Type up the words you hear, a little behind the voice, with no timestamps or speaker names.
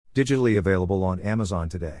Digitally available on Amazon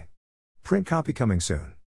today. Print copy coming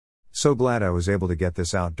soon. So glad I was able to get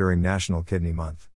this out during National Kidney Month.